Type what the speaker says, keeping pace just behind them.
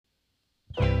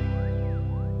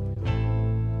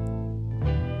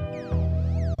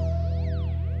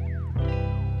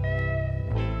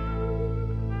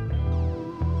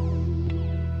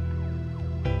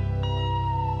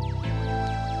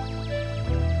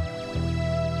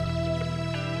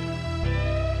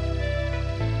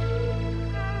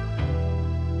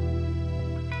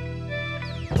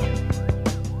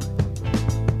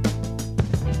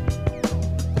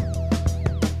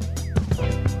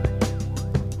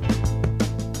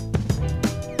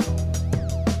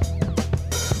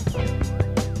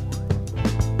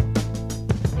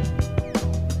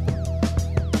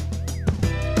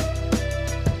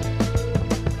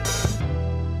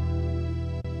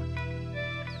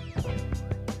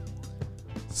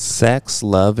Sex,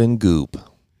 Love, and Goop.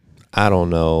 I don't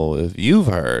know if you've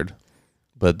heard,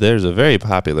 but there's a very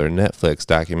popular Netflix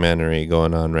documentary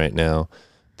going on right now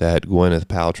that Gwyneth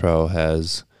Paltrow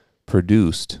has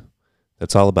produced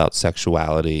that's all about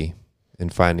sexuality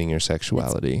and finding your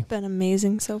sexuality. It's been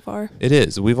amazing so far. It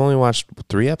is. We've only watched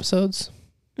 3 episodes.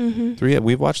 Mm-hmm.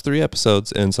 We've watched 3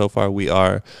 episodes, and so far we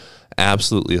are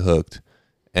absolutely hooked.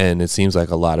 And it seems like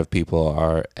a lot of people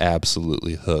are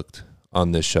absolutely hooked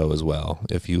on this show as well.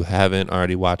 If you haven't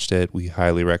already watched it, we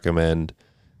highly recommend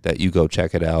that you go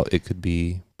check it out. It could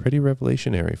be pretty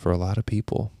revelationary for a lot of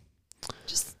people.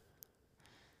 Just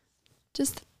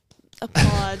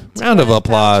applaud. Round of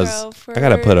applause. Paltrow I got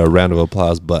to put a round of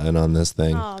applause button on this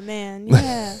thing. Oh, man.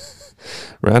 Yeah.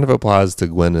 Round of applause to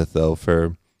Gwyneth, though,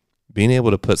 for being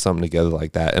able to put something together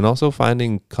like that, and also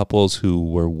finding couples who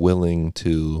were willing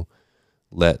to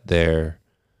let their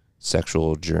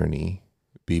sexual journey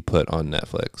be put on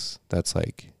Netflix. That's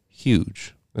like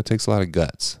huge. It takes a lot of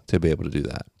guts to be able to do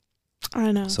that.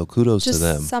 I know. So kudos Just to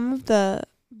them. some of the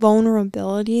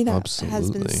vulnerability that has been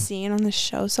Absolutely. seen on the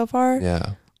show so far.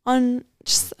 Yeah.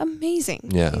 Just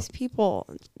amazing. Yeah. These people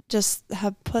just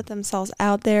have put themselves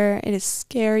out there. It is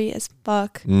scary as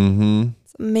fuck. Mm-hmm.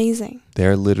 It's amazing.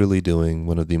 They're literally doing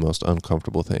one of the most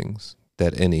uncomfortable things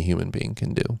that any human being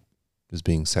can do, is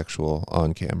being sexual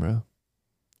on camera.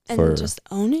 And For just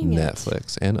owning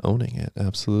Netflix and owning it.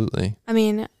 Absolutely. I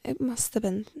mean, it must have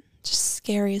been just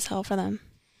scary as hell for them.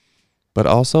 But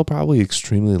also probably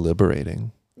extremely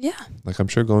liberating. Yeah. Like, I'm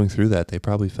sure going through that, they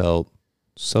probably felt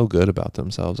so good about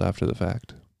themselves after the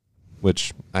fact,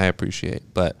 which I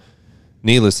appreciate. But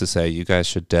needless to say, you guys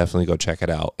should definitely go check it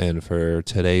out. And for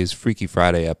today's Freaky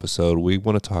Friday episode, we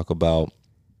want to talk about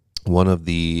one of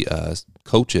the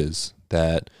coaches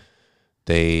that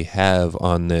they have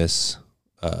on this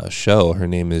show. Her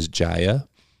name is Jaya,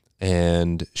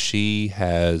 and she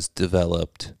has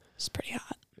developed... It's pretty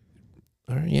hot.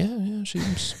 Yeah,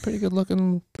 she's pretty good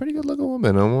looking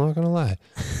woman. I'm not gonna lie.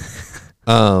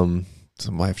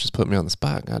 Some wife just put me on the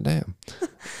spot. Goddamn.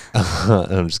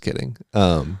 I'm just kidding.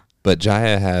 But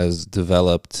Jaya has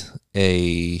developed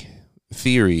a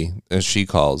theory, as she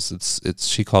calls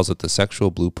she calls it the sexual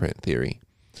blueprint theory.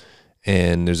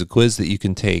 And there's a quiz that you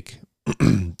can take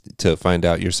to find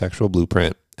out your sexual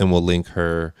blueprint, and we'll link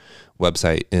her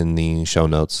website in the show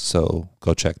notes. So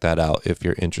go check that out if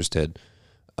you're interested.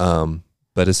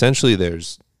 But essentially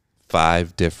there's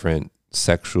 5 different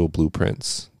sexual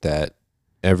blueprints that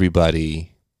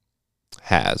everybody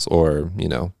has, or,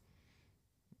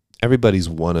 everybody's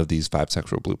one of these 5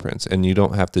 sexual blueprints, and you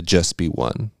don't have to just be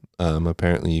one.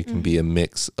 Apparently you can be a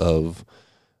mix of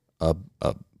a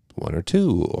 1 or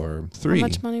 2 or 3. How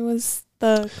much money was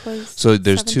the quiz? So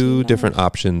there's 2 $17? different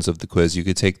options of the quiz. You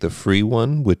could take the free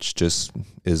one, which just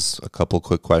is a couple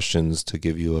quick questions to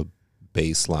give you a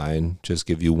baseline, just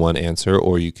give you one answer,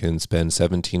 or you can spend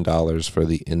 $17 for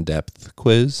the in-depth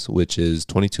quiz, which is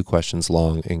 22 questions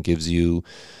long and gives you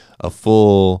a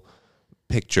full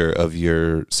picture of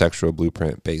your sexual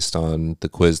blueprint based on the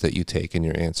quiz that you take and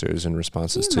your answers and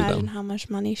responses Can you to imagine them. how much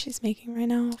money she's making right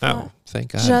now? Oh,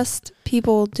 thank God. Just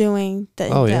people doing the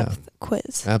Oh, yeah. in-depth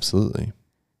quiz. Absolutely.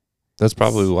 That's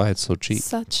probably why it's so cheap.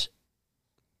 Such.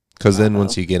 Because then Bravo.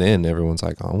 once you get in, everyone's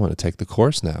like, oh, I want to take the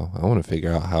course now. I want to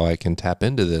figure out how I can tap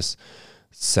into this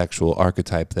sexual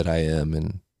archetype that I am,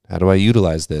 and how do I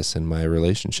utilize this in my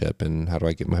relationship, and how do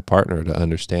I get my partner to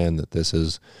understand that this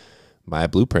is my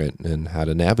blueprint and how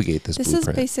to navigate this This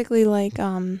blueprint. is basically like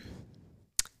the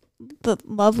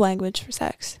love language for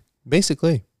sex.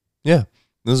 Basically, yeah.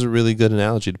 This is a really good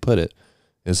analogy to put it.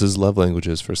 This is love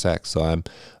languages for sex. So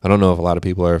I don't know if a lot of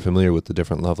people are familiar with the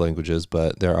different love languages,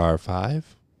 but there are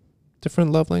 5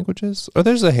 different love languages, or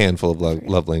there's a handful of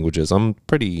love languages. I'm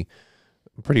pretty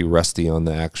rusty on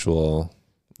the actual.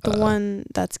 The one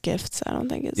that's gifts, I don't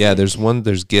think is. Yeah, like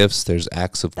there's gifts, there's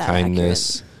acts of that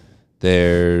kindness,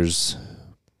 there's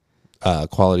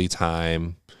quality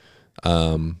time.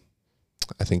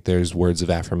 I think there's words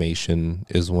of affirmation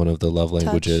is one of the love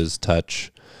languages.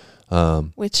 Touch.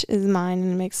 which is mine,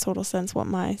 and it makes total sense what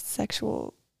my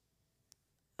sexual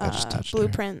I just touched her.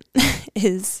 blueprint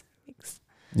is. Makes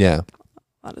Yeah.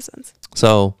 a lot of sense.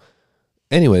 So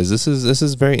anyways, this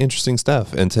is very interesting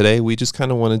stuff. And today we just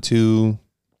kind of wanted to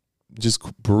just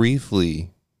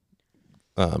briefly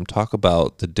talk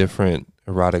about the different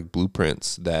erotic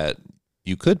blueprints that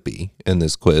you could be in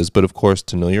this quiz, but of course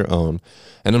to know your own.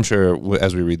 And I'm sure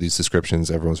as we read these descriptions,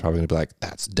 everyone's probably gonna be like,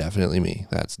 that's definitely me.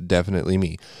 That's definitely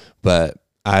me. But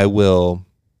I will,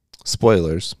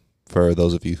 spoilers for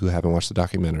those of you who haven't watched the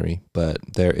documentary, but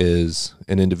there is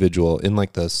an individual in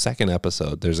like the second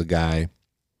episode, there's a guy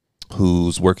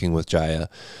who's working with Jaya,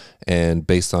 and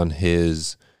based on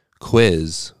his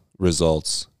quiz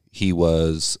results, he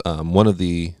was one of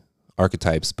the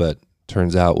archetypes, but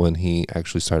turns out when he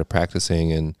actually started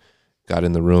practicing and got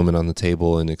in the room and on the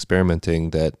table and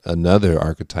experimenting, that another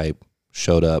archetype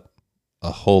showed up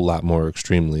a whole lot more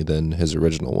extremely than his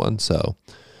original one. So,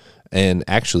 and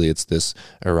actually it's this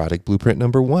erotic blueprint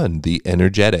number 1, the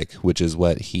energetic, which is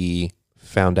what he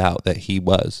found out that he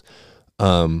was.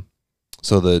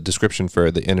 So the description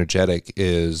for the energetic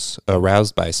is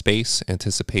aroused by space,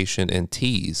 anticipation, and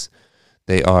tease.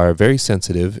 They are very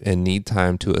sensitive and need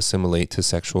time to assimilate to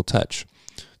sexual touch.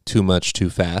 Too much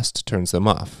too fast turns them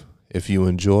off. If you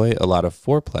enjoy a lot of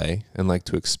foreplay and like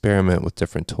to experiment with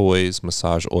different toys,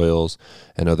 massage oils,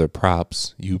 and other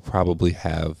props, you probably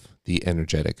have the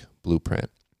energetic blueprint.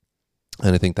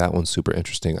 And I think that one's super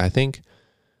interesting. I think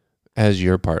as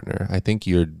your partner, I think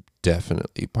you're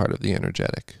definitely part of the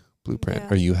energetic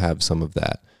blueprint, or you have some of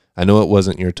that. I know it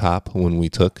wasn't your top when we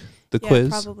took the quiz.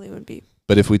 Probably would be.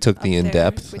 But if we took the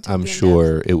in-depth, I'm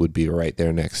sure it would be right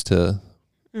there next to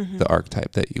the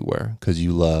archetype that you were, because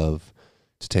you love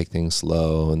to take things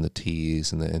slow and the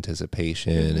tease and the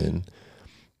anticipation and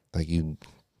like you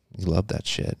love that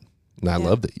shit. And I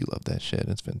love that you love that shit.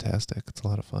 It's fantastic. It's a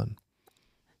lot of fun.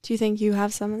 Do you think you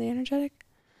have some of the energetic?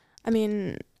 I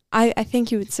mean, I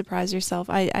think you would surprise yourself.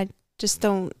 I just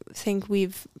don't think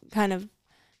we've kind of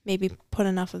maybe put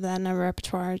enough of that in our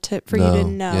repertoire for you to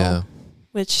know. Yeah.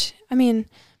 Which, I mean,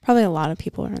 probably a lot of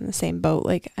people are in the same boat.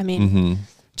 Like, I mean,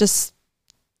 just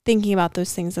thinking about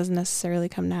those things doesn't necessarily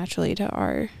come naturally to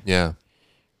our... Yeah.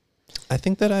 I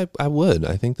think that I would.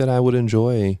 I think that I would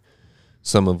enjoy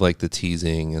some of like the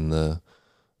teasing and the,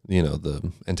 you know,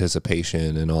 the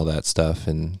anticipation and all that stuff.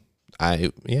 And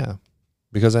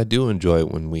because I do enjoy it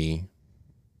when we,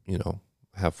 you know,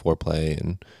 have foreplay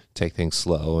and take things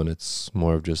slow, and it's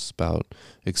more of just about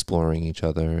exploring each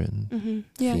other and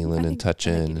feeling and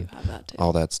touching and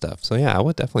all that stuff. So yeah, I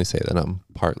would definitely say that I'm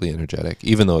partly energetic,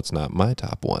 even though it's not my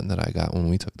top one that I got when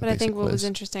we took the basic quiz. But I think what was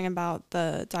interesting about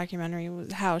the documentary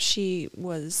was how she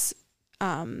was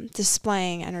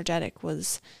displaying energetic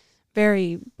was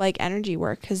very like energy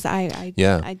work, because I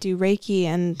do Reiki,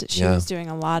 and she was doing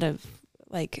a lot of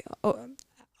like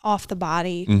off the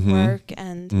body work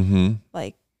and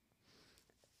like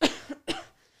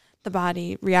the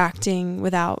body reacting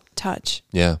without touch.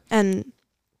 Yeah. And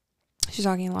she's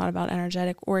talking a lot about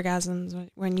energetic orgasms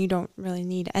when you don't really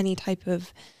need any type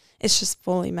of, it's just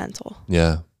fully mental.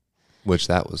 Yeah. Which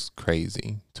that was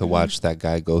crazy to watch that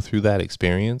guy go through that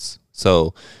experience.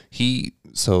 So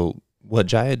what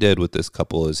Jaya did with this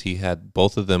couple is he had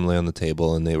both of them lay on the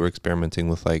table, and they were experimenting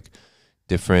with like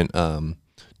different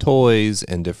toys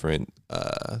and different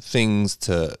things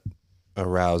to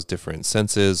arouse different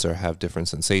senses or have different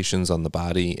sensations on the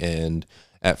body. And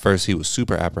at first he was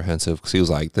super apprehensive because he was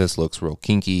like, this looks real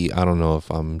kinky, I don't know if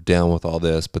I'm down with all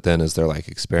this. But then as they're like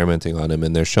experimenting on him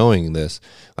and they're showing this,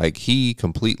 like he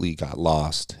completely got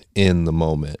lost in the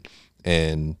moment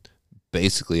and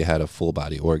basically had a full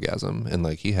body orgasm, and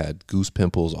like he had goose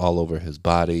pimples all over his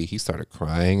body. He started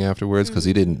crying afterwards because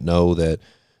he didn't know that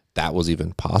was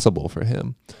even possible for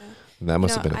him. And that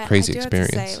must have been a crazy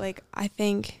experience. Have to say, like, I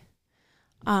think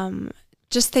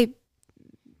just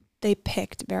they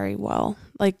picked very well,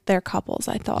 like their couples,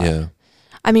 I thought. Yeah.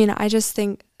 I mean, I just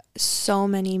think so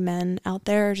many men out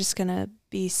there are just going to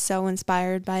be so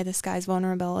inspired by this guy's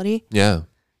vulnerability. Yeah.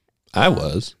 I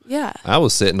was. Yeah. I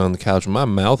was sitting on the couch and my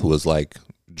mouth was like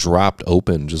dropped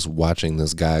open just watching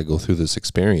this guy go through this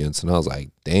experience. And I was like,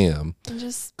 damn.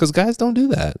 Because guys don't do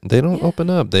that. They don't open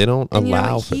up. They don't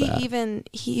allow for that.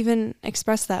 He even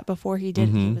expressed that before he did.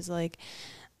 He was like,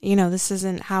 you know, this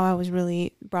isn't how I was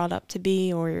really brought up to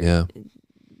be, or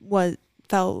what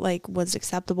felt like was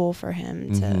acceptable for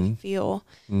him to feel.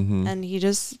 And he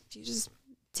just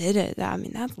did it. I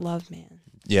mean, that's love, man.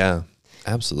 Yeah,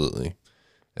 absolutely.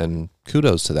 And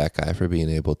kudos to that guy for being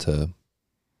able to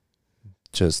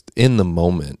just in the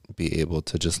moment be able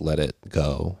to just let it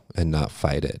go and not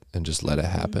fight it and just let it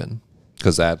happen.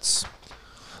 Because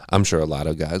I'm sure a lot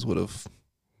of guys would have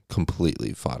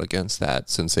completely fought against that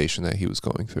sensation that he was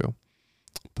going through.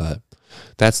 But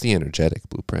that's the energetic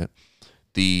blueprint.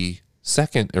 The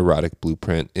second erotic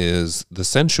blueprint is the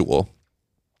sensual.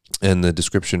 And the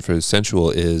description for the sensual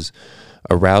is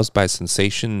aroused by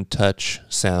sensation, touch,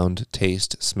 sound,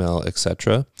 taste, smell,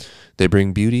 etc. They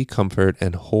bring beauty, comfort,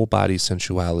 and whole body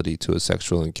sensuality to a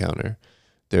sexual encounter.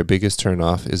 Their biggest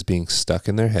turnoff is being stuck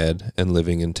in their head and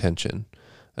living in tension.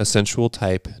 A sensual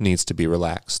type needs to be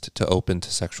relaxed to open to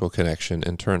sexual connection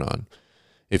and turn on.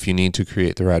 If you need to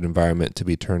create the right environment to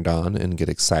be turned on and get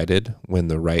excited when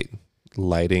the right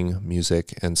lighting,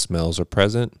 music, and smells are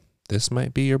present, this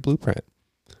might be your blueprint.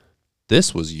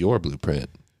 This was your blueprint,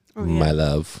 my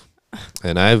love.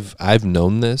 And I've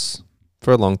known this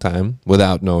for a long time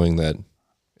without knowing that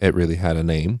it really had a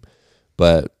name.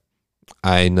 But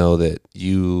I know that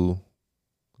you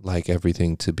like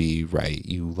everything to be right.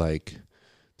 You like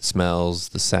the smells,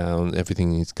 the sound,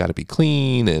 everything's got to be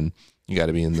clean, and you got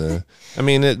to be in the, I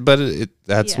mean,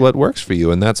 that's what works for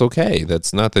you, and that's okay.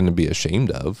 That's nothing to be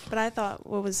ashamed of. But I thought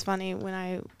what was funny when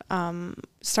I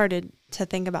started to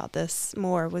think about this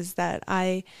more was that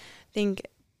I think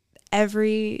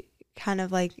every kind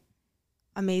of like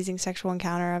amazing sexual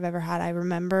encounter I've ever had, I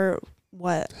remember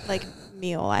what like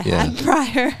meal I had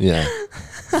prior. Yeah.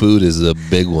 Food is a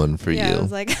big one for you. I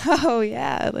was like, oh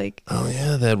yeah,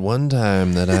 that one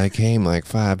time that I came like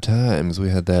 5 times, we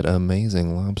had that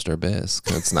amazing lobster bisque.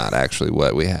 That's not actually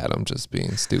what we had. I'm just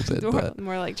being stupid. But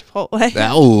more like Chipotle.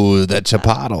 Oh, that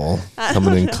Chipotle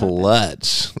coming in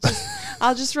clutch.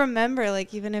 I'll just remember,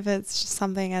 like, even if it's just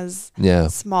something as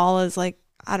small as like,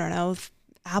 I don't know,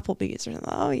 Applebee's or something.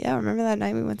 Oh yeah, remember that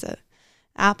night we went to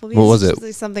Applebee's? What was it? Just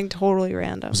like something totally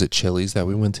random. Was it Chili's that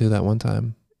we went to that one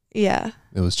time? Yeah.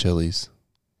 It was Chili's.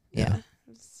 Yeah. It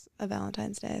was a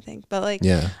Valentine's Day, I think. But like,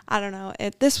 I don't know.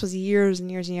 This was years and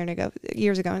years and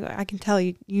years ago. I can tell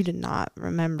you did not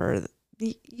remember.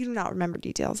 You do not remember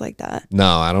details like that.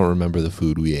 No, I don't remember the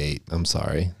food we ate. I'm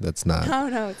sorry. That's not.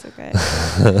 No, it's okay.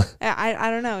 I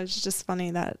don't know. It's just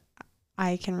funny that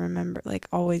I can remember, like,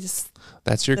 always.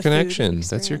 That's your connection.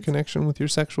 That's your connection with your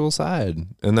sexual side.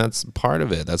 And that's part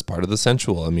of it. That's part of the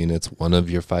sensual. I mean, it's one of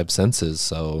your 5 senses.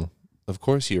 So, of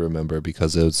course, you remember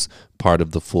because it's part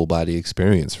of the full body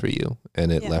experience for you.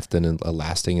 And it left a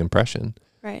lasting impression.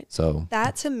 Right. So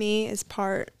that to me is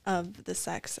part of the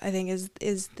sex, I think,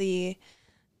 is the.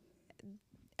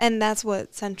 And that's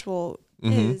what sensual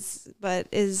is. But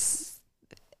it's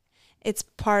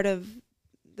part of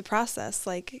the process,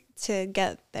 like, to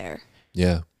get there.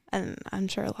 Yeah. And I'm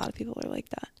sure a lot of people are like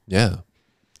that. Yeah.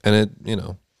 And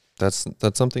it, that's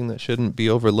something that shouldn't be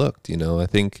overlooked. I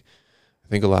think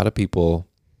a lot of people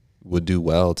would do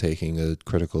well taking a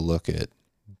critical look at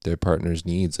their partner's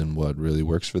needs and what really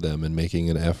works for them and making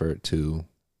an effort to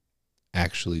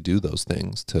actually do those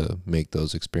things to make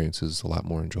those experiences a lot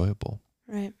more enjoyable.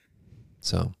 Right.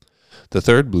 So the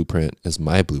third blueprint is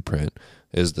my blueprint,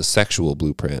 is the sexual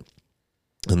blueprint.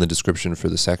 And the description for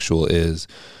the sexual is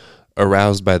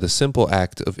aroused by the simple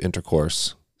act of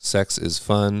intercourse. Sex is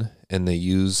fun, and they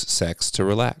use sex to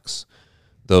relax.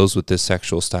 Those with this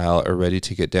sexual style are ready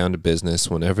to get down to business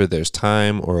whenever there's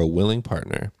time or a willing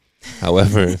partner.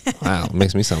 However, wow, it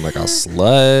makes me sound like a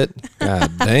slut.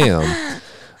 God damn.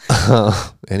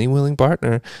 Any willing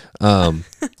partner.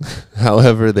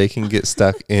 However, they can get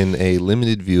stuck in a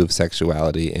limited view of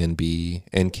sexuality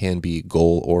and can be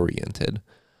goal oriented.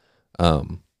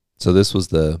 So this was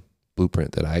the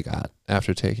blueprint that I got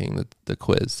after taking the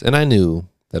quiz, and I knew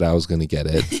that I was going to get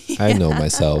it. I know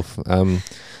myself.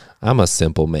 I'm a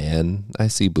simple man. I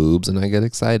see boobs and I get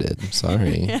excited. I'm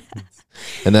sorry.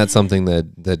 And that's something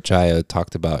that Jaya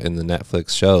talked about in the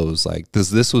Netflix shows. Like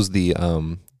this was the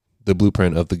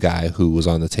blueprint of the guy who was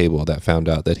on the table that found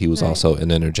out that he was also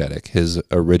an energetic. His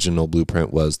original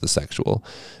blueprint was the sexual,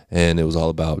 and it was all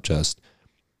about just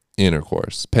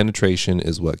intercourse. Penetration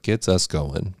is what gets us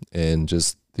going, and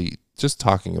just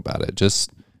talking about it,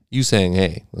 just you saying,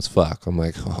 hey, let's fuck. I'm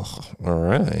like, oh, all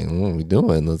right, what are we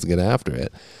doing? Let's get after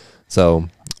it. So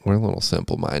we're a little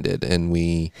simple-minded, and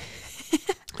we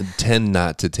tend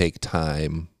not to take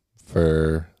time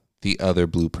for the other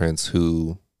blueprints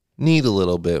who need a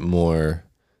little bit more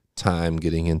time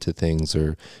getting into things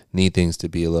or need things to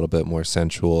be a little bit more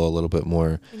sensual, a little bit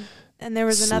more And there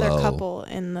was slow. Another couple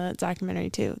in the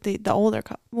documentary too. The older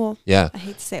couple. Well, I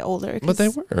hate to say older, but they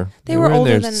were. They were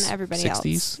older than everybody 60s.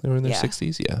 else. They were in their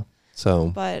 60s, yeah. So,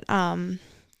 but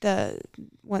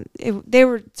they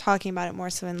were talking about it more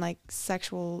so in like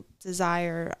sexual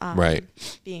desire,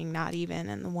 being not even,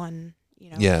 and the one.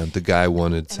 Yeah, the guy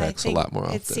wanted sex a lot more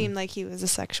often. It seemed like he was a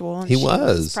sexual. And he she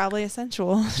was probably a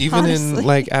sensual. Even honestly. in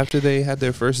like after they had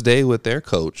their first day with their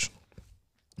coach,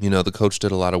 the coach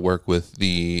did a lot of work with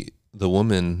the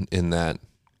woman in that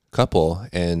couple,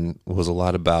 and was a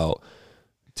lot about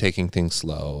taking things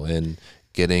slow and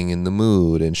getting in the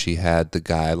mood. And she had the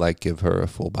guy like give her a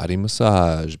full body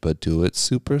massage, but do it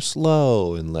super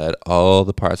slow and let all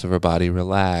the parts of her body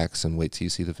relax and wait till you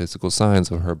see the physical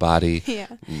signs of her body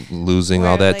losing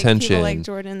all that tension. People like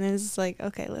Jordan is like,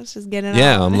 okay, let's just get it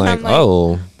on. I'm like,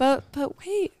 oh. But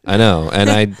wait. I know.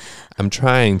 And I'm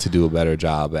trying to do a better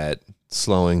job at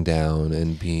slowing down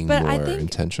and being more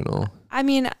intentional. I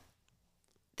mean,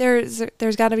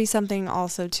 there's got to be something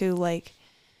also too, like,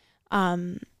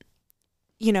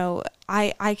 you know,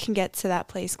 I can get to that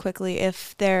place quickly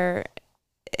if the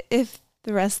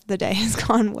rest of the day has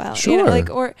gone well. Sure. You know, like,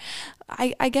 or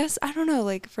I guess, I don't know,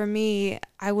 like for me,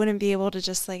 I wouldn't be able to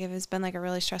just like, if it's been like a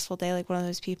really stressful day, like one of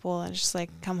those people and just like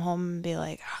come home and be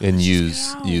like, oh, And let's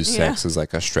use just get out, sex as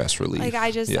like a stress relief. Like I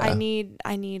Yeah.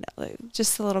 need like,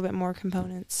 just a little bit more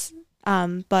components.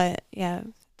 But yeah,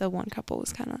 the one couple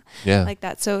was kind of Yeah. like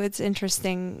that. So it's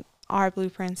interesting, our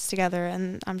blueprints together,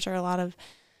 and I'm sure a lot of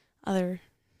other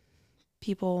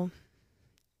people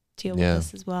deal Yeah.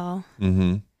 with this as well.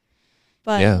 Mm-hmm.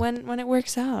 But Yeah. when it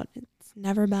works out, it's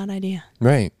never a bad idea.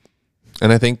 Right.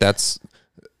 And I think this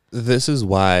is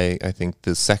why I think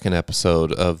the second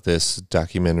episode of this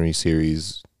documentary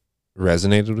series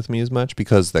resonated with me as much,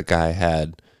 because the guy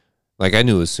had, like, I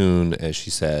knew as soon as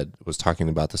she was talking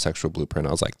about the sexual blueprint,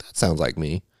 I was like, that sounds like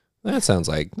me. That sounds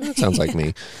like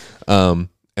me. And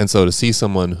so to see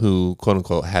someone who, quote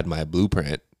unquote, had my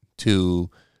blueprint to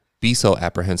be so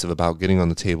apprehensive about getting on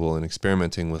the table and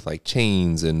experimenting with like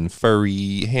chains and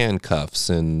furry handcuffs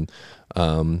and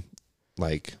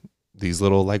like these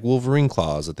little like Wolverine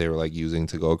claws that they were like using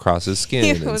to go across his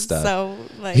skin and stuff.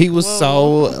 He was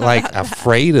so like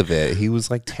afraid of it. He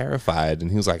was like terrified, and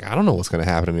he was like, I don't know what's going to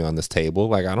happen to me on this table.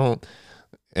 Like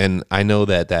and I know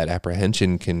that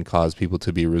apprehension can cause people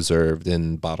to be reserved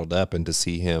and bottled up, and to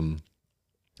see him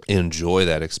enjoy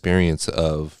that experience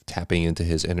of tapping into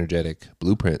his energetic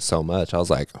blueprint so much, I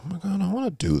was like, oh my God, I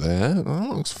want to do that. That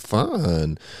looks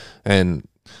fun. And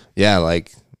yeah,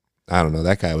 like, I don't know,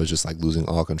 that guy was just like losing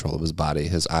all control of his body.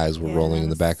 His eyes were rolling in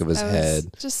the back of his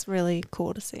head. Just really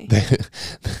cool to see.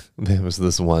 There was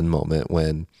this one moment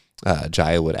when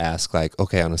Jaya would ask, like,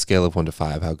 okay, on a scale of 1 to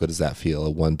 5, how good does that feel?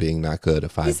 A 1 being not good, a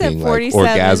 5 being like 47.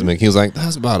 orgasmic. He was like,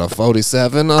 that's about a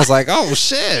 47. I was like, oh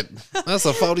shit, that's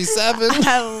a 47.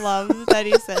 I love that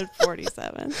he said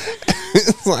 47.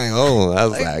 It's like, oh,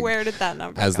 that's Like, where did that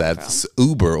number as come that from?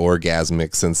 uber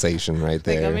orgasmic sensation right Like,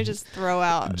 there. let me just throw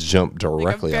out Jump like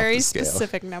directly a very off the scale.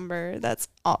 specific number that's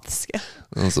off the scale.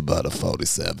 That's about a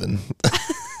 47.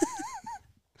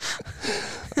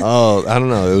 Oh, I don't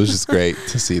know. It was just great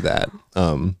to see that.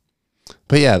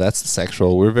 But yeah, that's the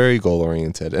sexual. We're very goal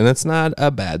oriented, and it's not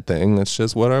a bad thing. That's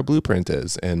just what our blueprint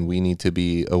is, and we need to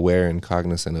be aware and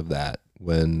cognizant of that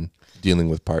when dealing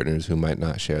with partners who might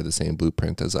not share the same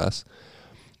blueprint as us.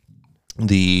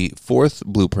 The fourth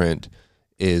blueprint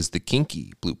is the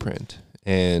kinky blueprint,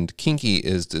 and kinky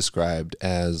is described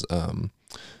as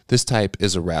this type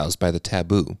is aroused by the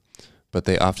taboo, but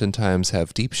they oftentimes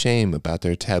have deep shame about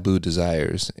their taboo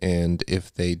desires, and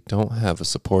if they don't have a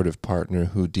supportive partner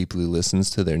who deeply listens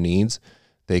to their needs,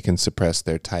 they can suppress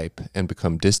their type and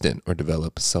become distant or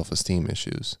develop self-esteem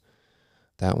issues.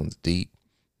 That one's deep.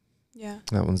 Yeah.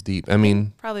 That one's deep. I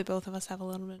mean, Probably both of us have a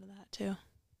little bit of that too.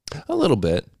 a little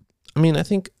bit. I mean, I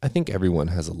think everyone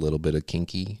has a little bit of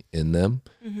kinky in them.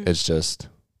 Mm-hmm. It's just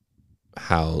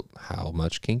how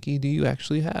much kinky do you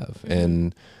actually have,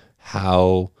 and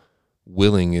how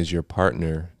willing is your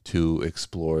partner to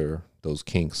explore those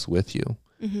kinks with you.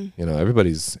 Mm-hmm. You know,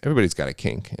 everybody's got a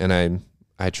kink, and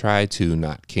I try to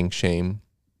not kink shame,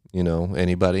 you know,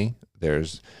 anybody.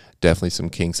 There's definitely some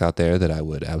kinks out there that I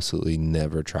would absolutely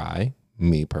never try,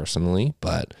 me personally,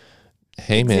 but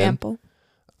hey, Example.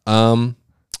 man.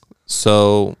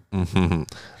 So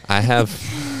I have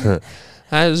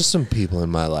there's some people in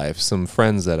my life, some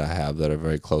friends that I have that are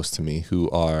very close to me, who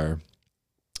are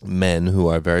men who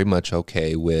are very much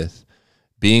okay with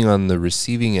being on the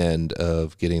receiving end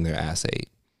of getting their ass ate.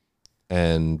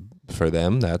 And for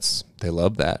them, they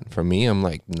love that. For me, I'm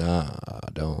like, nah,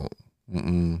 don't.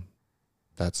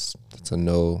 That's a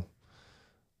no.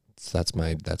 That's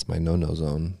my no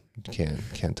zone.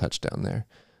 Can't touch down there.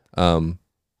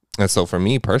 And so for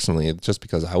me personally, it's just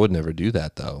because I would never do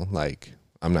that though. Like,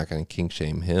 I'm not going to kink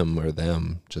shame him or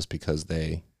them just because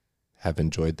they have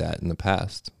enjoyed that in the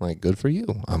past. Like, good for you.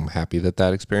 I'm happy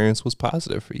that experience was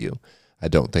positive for you. I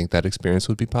don't think that experience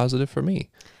would be positive for me,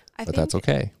 but that's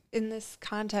okay. In this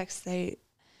context,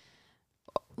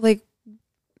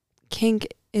 kink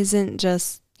isn't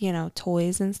just,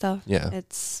 toys and stuff. Yeah.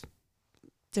 It's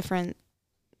different.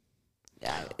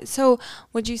 So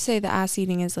would you say the ass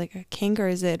eating is like a kink, or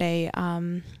is it a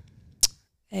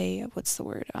what's the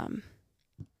word?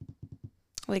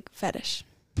 Like fetish?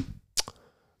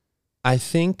 I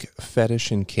think fetish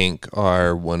and kink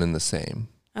are one and the same.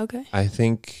 Okay. I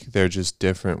think they're just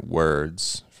different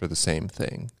words for the same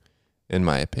thing, in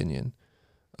my opinion.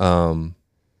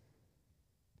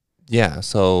 Yeah,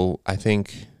 so I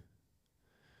think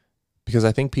Because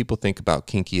I think people think about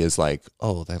kinky as like,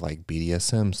 oh, they like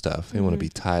BDSM stuff. They want to be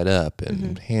tied up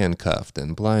and handcuffed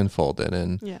and blindfolded.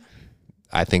 And Yeah.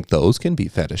 I think those can be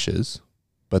fetishes,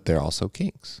 but they're also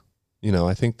kinks. You know,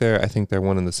 I think they're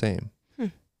one and the same.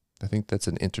 I think that's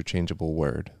an interchangeable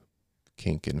word,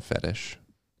 kink and fetish,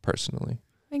 personally.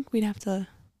 I think we'd have to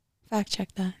fact check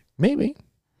that. Maybe.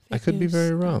 I Fake could be news. very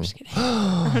No, wrong. I'm just kidding.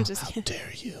 I'm just How kidding.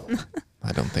 dare you?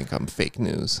 I don't think I'm fake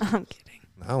news. I'm kidding.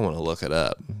 I want to look it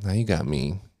up. Now you got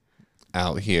me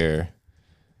out here.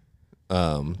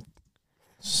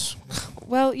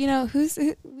 Well, you know,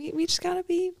 we just gotta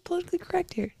be politically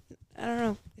correct here. I don't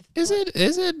know. Is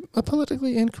it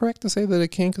politically incorrect to say that a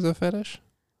kink is a fetish?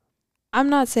 I'm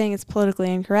not saying it's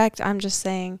politically incorrect. I'm just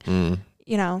saying, Mm.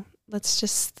 you know, let's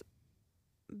just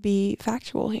be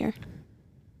factual here.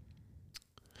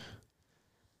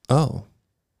 Oh,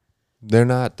 they're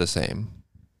not the same.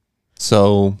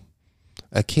 So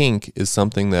a kink is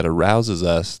something that arouses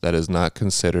us that is not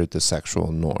considered the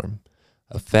sexual norm.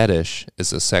 A fetish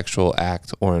is a sexual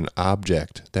act or an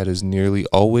object that is nearly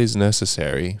always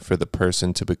necessary for the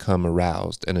person to become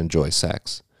aroused and enjoy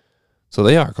sex. So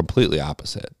they are completely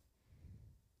opposite.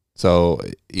 So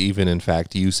even in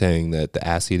fact, you saying that the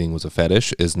ass eating was a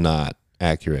fetish is not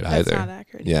accurate That's either. not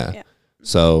accurate. Yeah.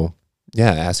 So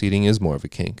yeah, ass eating is more of a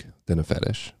kink than a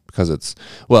fetish because it's,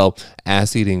 well,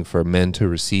 ass eating for men to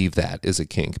receive that is a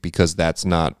kink because that's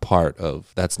not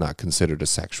considered a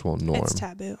sexual norm. It's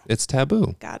taboo. It's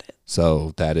taboo. Got it.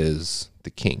 So that is the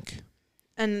kink.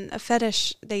 And a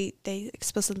fetish, they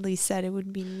explicitly said it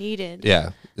would be needed.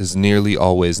 Yeah, is nearly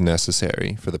always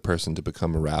necessary for the person to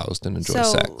become aroused and enjoy So,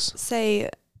 sex. say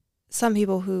some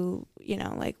people who, you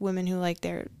know, like women who like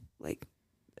their like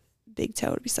big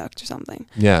toe to be sucked or something.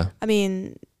 Yeah. I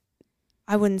mean,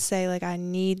 I wouldn't say like I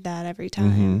need that every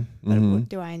time, but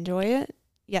do I enjoy it?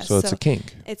 Yes. So it's a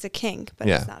kink. It's a kink, but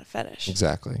Yeah. it's not a fetish.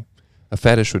 Exactly. A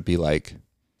fetish would be like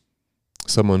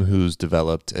someone who's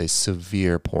developed a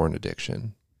severe porn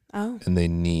addiction Oh, and they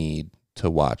need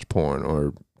to watch porn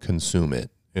or consume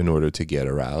it in order to get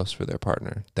aroused for their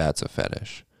partner. That's a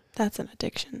fetish. that's an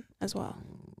addiction as well.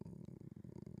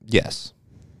 Yes.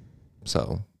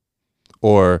 So,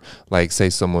 or like say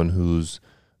someone who's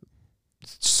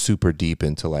super deep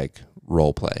into like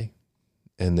role play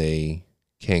and they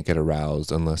can't get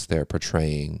aroused unless they're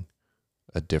portraying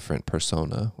a different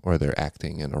persona or they're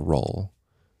acting in a role.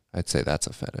 I'd say that's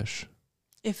a fetish.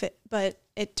 But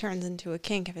it turns into a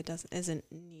kink if it isn't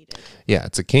needed. Yeah,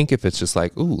 it's a kink if it's just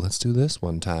like, ooh, let's do this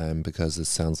one time because it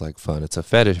sounds like fun. It's a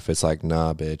fetish if it's like,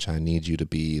 nah, bitch, I need you to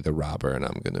be the robber and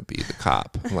I'm gonna be the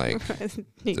cop. Like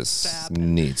this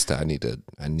needs to.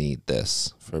 I need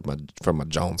this for my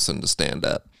Johnson to stand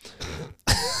up.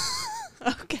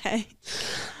 Okay.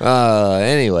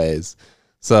 Anyways,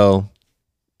 so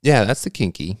yeah, that's the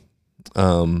kinky.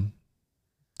 Don't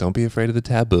be afraid of the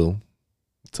taboo.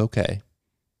 It's okay.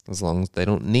 As long as they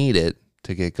don't need it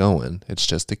to get going. It's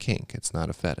just a kink. It's not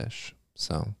a fetish.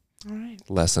 So, All right.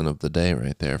 lesson of the day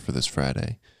right there for this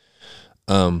Friday.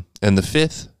 And the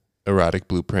fifth erotic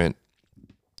blueprint,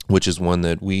 which is one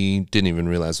that we didn't even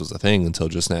realize was a thing until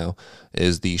just now,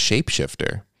 is the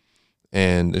shapeshifter.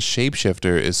 And a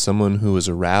shapeshifter is someone who is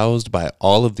aroused by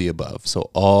all of the above. So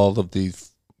all of the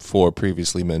four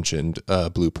previously mentioned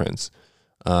blueprints.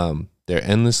 They're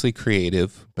endlessly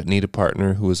creative, but need a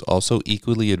partner who is also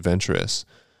equally adventurous.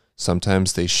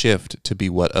 Sometimes they shift to be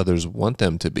what others want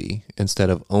them to be, instead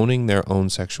of owning their own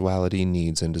sexuality,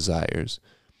 needs, and desires.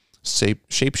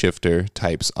 Shapeshifter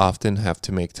types often have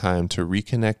to make time to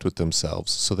reconnect with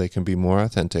themselves so they can be more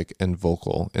authentic and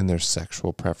vocal in their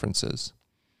sexual preferences.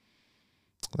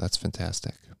 That's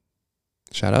fantastic.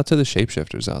 Shout out to the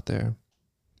shapeshifters out there.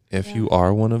 If you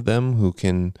are one of them who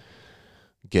can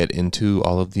get into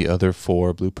all of the other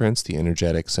four blueprints, the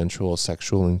energetic, sensual,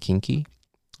 sexual, and kinky,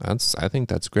 I think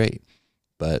that's great.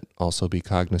 But also be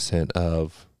cognizant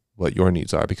of what your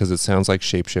needs are, because it sounds like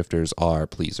shapeshifters are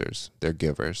pleasers. They're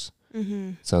givers.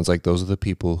 Mm-hmm. Sounds like those are the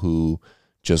people who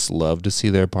just love to see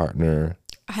their partner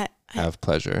have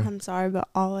pleasure. I'm sorry, but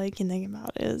all I can think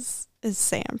about is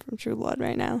Sam from True Blood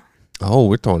right now. Oh,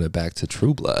 we're throwing it back to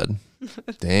True Blood.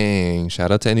 Dang.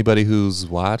 Shout out to anybody who's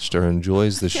watched or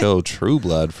enjoys the show True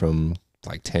Blood from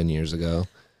like 10 years ago.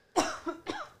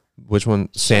 Which one?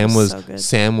 Sam was so good.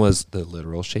 Sam was the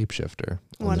literal shapeshifter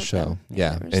on One the of show. them.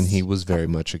 Yeah, there and he was- was very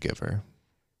much a giver.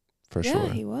 For yeah, sure.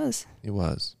 he was. He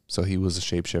was. So he was a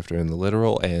shapeshifter in the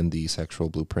literal and the sexual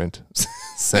blueprint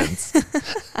sense.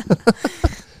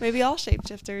 Maybe all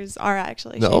shapeshifters are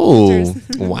actually No.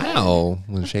 shapeshifters. Wow.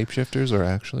 When shapeshifters are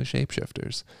actually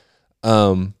shapeshifters.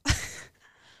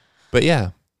 But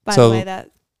yeah. By So- the way,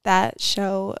 that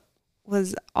show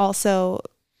was also,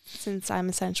 since I'm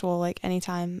a sensual, like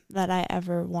anytime that I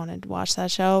ever wanted to watch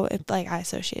that show, it like I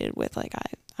associated with like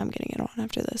I'm getting it on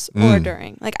after this or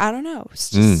during. Like I don't know.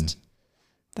 It's just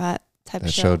that type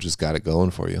of show. That show just got it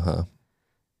going for you, huh?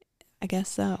 I guess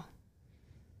so.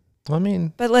 I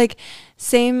mean, but like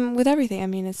same with everything. I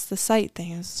mean, it's the sight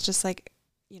thing. It's just like,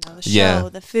 you know, the show,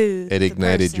 the food. It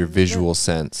ignited person, your visual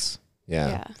sense.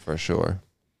 Yeah, for sure.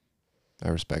 I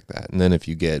respect that. And then if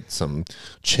you get some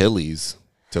Chili's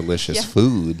delicious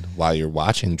food while you're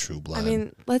watching True Blood. I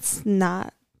mean, let's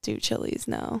not do Chili's.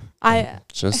 No,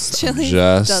 just Chili's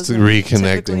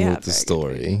reconnecting with the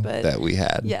story that we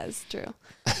had. Yes, true.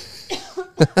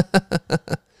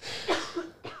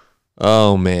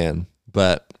 Oh man,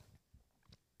 but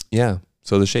yeah.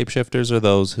 So the shapeshifters are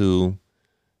those who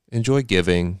enjoy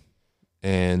giving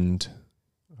and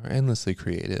are endlessly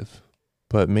creative,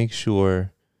 but make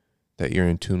sure that you're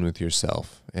in tune with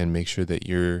yourself and make sure that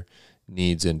your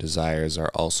needs and desires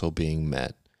are also being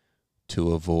met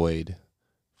to avoid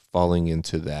falling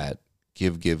into that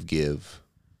give,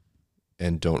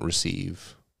 and don't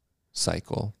receive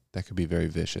cycle that could be very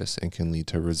vicious and can lead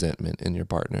to resentment in your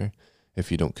partner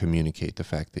if you don't communicate the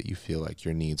fact that you feel like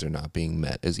your needs are not being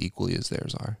met as equally as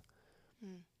theirs are.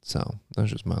 So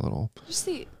that's just my little...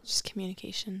 Just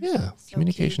communication. Yeah, so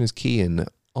communication is key in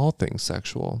all things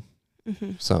sexual.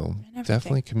 Mm-hmm. So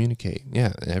definitely communicate.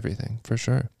 Yeah, everything, for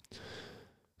sure.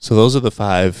 So those are the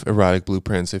 5 erotic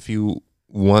blueprints. If you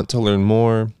want to learn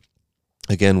more,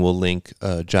 again, we'll link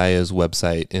Jaya's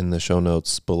website in the show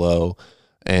notes below,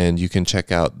 and you can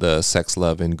check out the Sex,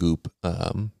 Love, and Goop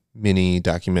mini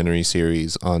documentary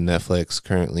series on Netflix,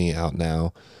 currently out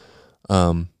now.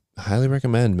 Highly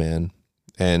recommend, man.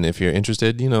 And if you're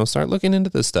interested, you know, start looking into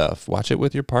this stuff. Watch it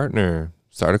with your partner.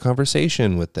 Start a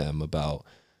conversation with them about,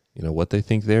 you know, what they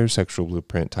think their sexual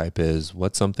blueprint type is.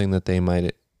 What's something that they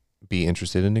might be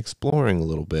interested in exploring a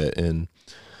little bit. And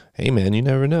hey, man, you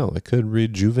never know. It could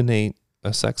rejuvenate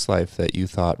a sex life that you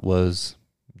thought was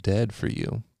dead for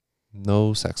you.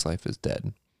 No sex life is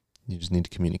dead. You just need to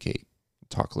communicate,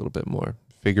 talk a little bit more,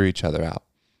 figure each other out.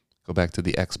 Go back to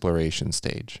the exploration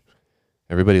stage.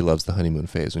 Everybody loves the honeymoon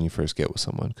phase when you first get with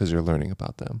someone because you're learning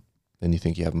about them and you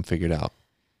think you have them figured out,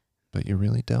 but you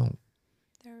really don't.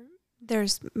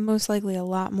 There's most likely a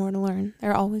lot more to learn.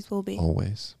 There always will be.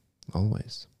 Always.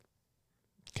 Always.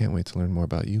 Can't wait to learn more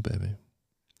about you, baby.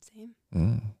 Same.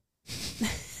 All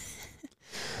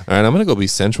right, I'm going to go be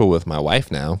sensual with my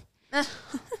wife now.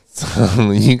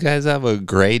 So you guys have a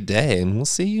great day, and we'll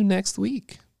see you next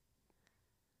week.